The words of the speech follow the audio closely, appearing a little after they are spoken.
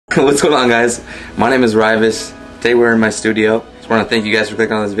What's going on, guys? My name is Raivis. Today we're in my studio. Just want to thank you guys for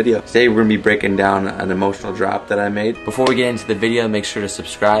clicking on this video. Today we're going to be breaking down an emotional drop that I made. Before we get into the video, make sure to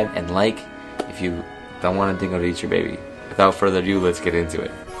subscribe and like if you don't want to go to eat your baby. Without further ado, let's get into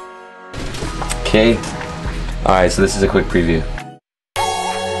it. Okay. Alright, so this is a quick preview.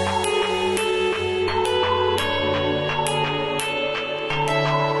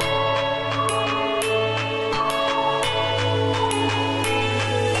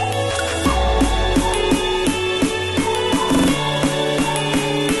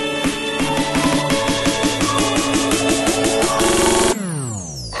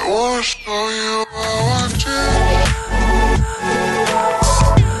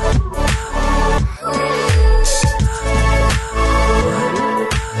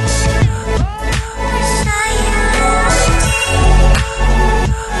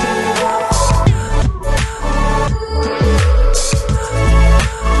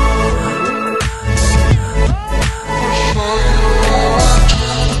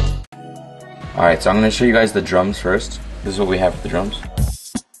 Alright, so I'm going to show you guys the drums first. This is what we have for the drums.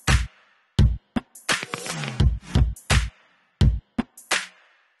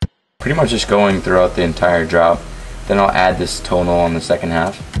 Pretty much just going throughout the entire drop. Then I'll add this tonal on the second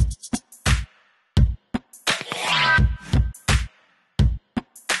half.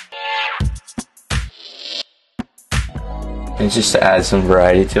 And it's just to add some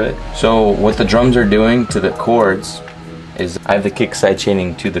variety to it. So what the drums are doing to the chords is I have the kick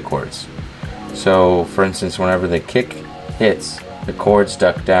sidechaining to the chords. So for instance, whenever the kick hits, the chords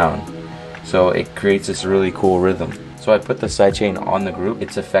duck down. So it creates this really cool rhythm. So I put the sidechain on the group.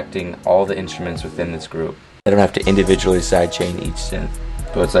 It's affecting all the instruments within this group. I don't have to individually sidechain each synth.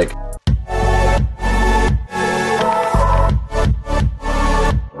 So it's like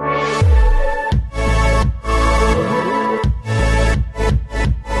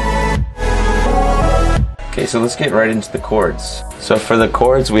okay, so let's get right into the chords. So for the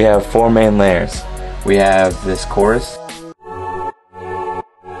chords, we have four main layers. We have this chorus.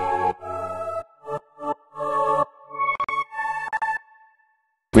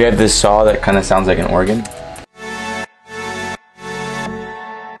 We have this saw that kind of sounds like an organ.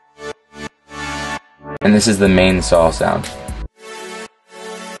 And this is the main saw sound.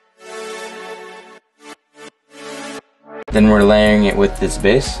 Then we're layering it with this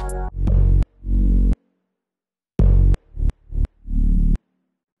bass.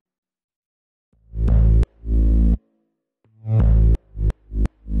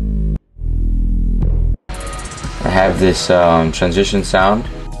 I have this transition sound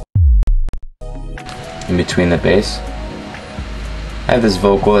in between the bass. I have this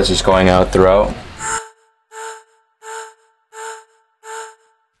vocal that's just going out throughout.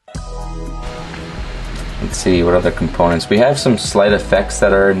 Let's see what other components. We have some slight effects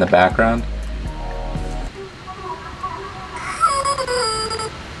that are in the background.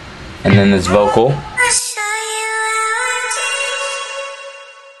 And then this vocal.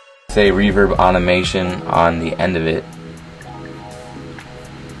 Say reverb automation on the end of it,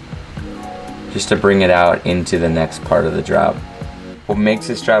 just to bring it out into the next part of the drop. What makes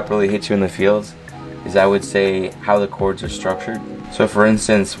this drop really hit you in the feels is, I would say, how the chords are structured. So for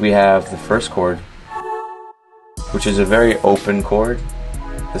instance, we have the first chord, which is a very open chord.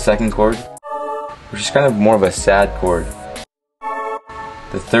 The second chord, which is kind of more of a sad chord.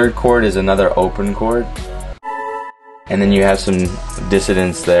 The third chord is another open chord. And then you have some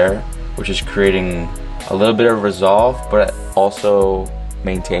dissonance there, which is creating a little bit of resolve, but also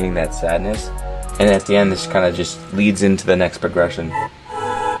maintaining that sadness. And at the end, this kind of just leads into the next progression,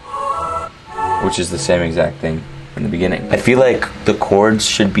 which is the same exact thing from the beginning. I feel like the chords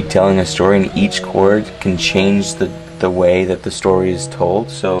should be telling a story, and each chord can change the way that the story is told.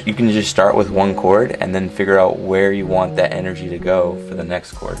 So you can just start with one chord and then figure out where you want that energy to go for the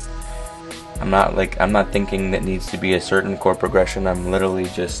next chord. I'm not thinking that needs to be a certain chord progression. I'm literally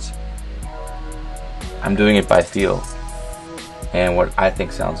just, I'm doing it by feel and what I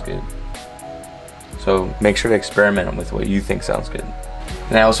think sounds good. So make sure to experiment with what you think sounds good.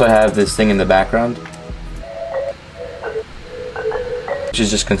 And I also have this thing in the background, which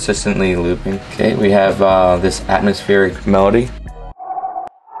is just consistently looping. Okay, we have this atmospheric melody.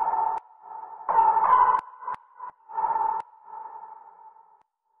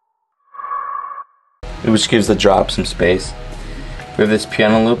 Which gives the drop some space. We have this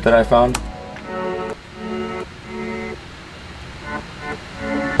piano loop that I found.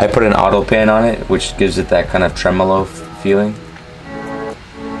 I put an auto pan on it, which gives it that kind of tremolo feeling.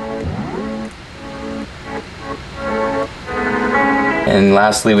 And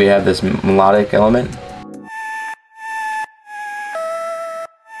lastly, we have this melodic element.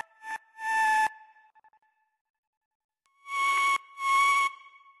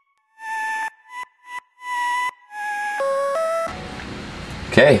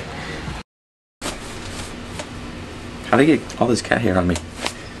 Okay. How did I get all this cat hair on me?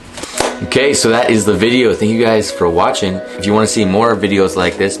 Okay, so that is the video. Thank you guys for watching. If you want to see more videos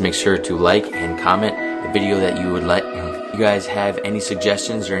like this, make sure to like and comment the video that you would like. If you guys have any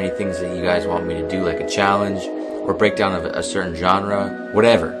suggestions or any things that you guys want me to do, like a challenge or breakdown of a certain genre,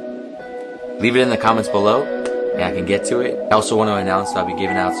 whatever, leave it in the comments below and I can get to it. I also want to announce that I'll be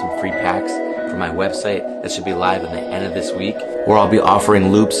giving out some free packs from my website that should be live at the end of this week, where I'll be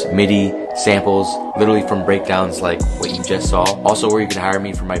offering loops, MIDI, samples, literally from breakdowns like what you just saw. Also where you can hire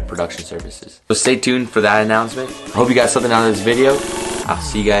me for my production services. So stay tuned for that announcement. I hope you got something out of this video. I'll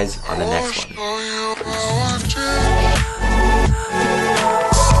see you guys on the next one.